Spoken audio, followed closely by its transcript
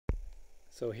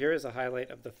So here is a highlight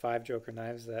of the 5 Joker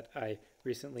knives that I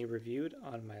recently reviewed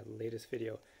on my latest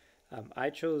video.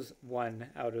 I chose one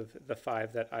out of the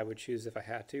 5 that I would choose if I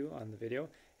had to on the video,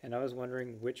 and I was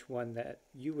wondering which one that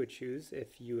you would choose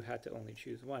if you had to only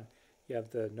choose one. You have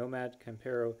the Nomad,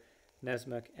 Campero,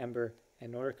 Nesmuk, Ember,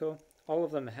 and Nordico. All of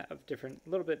them have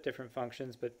little bit different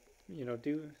functions, but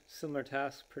do similar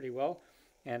tasks pretty well.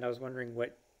 And I was wondering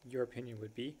what your opinion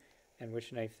would be, and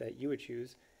which knife that you would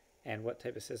choose, and what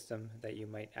type of system that you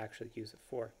might actually use it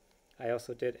for. I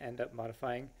also did end up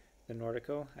modifying the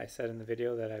Nordico. I said in the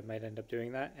video that I might end up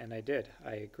doing that, and I did.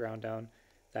 I ground down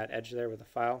that edge there with a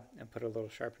file and put a little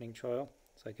sharpening choil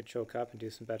so I could choke up and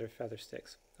do some better feather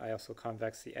sticks. I also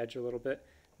convex the edge a little bit,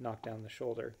 knock down the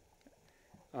shoulder.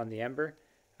 On the Ember,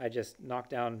 I just knocked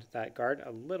down that guard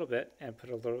a little bit and put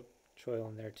a little choil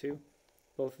in there too.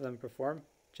 Both of them perform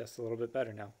just a little bit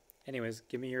better now. Anyways,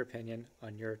 give me your opinion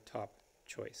on your top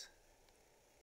choice.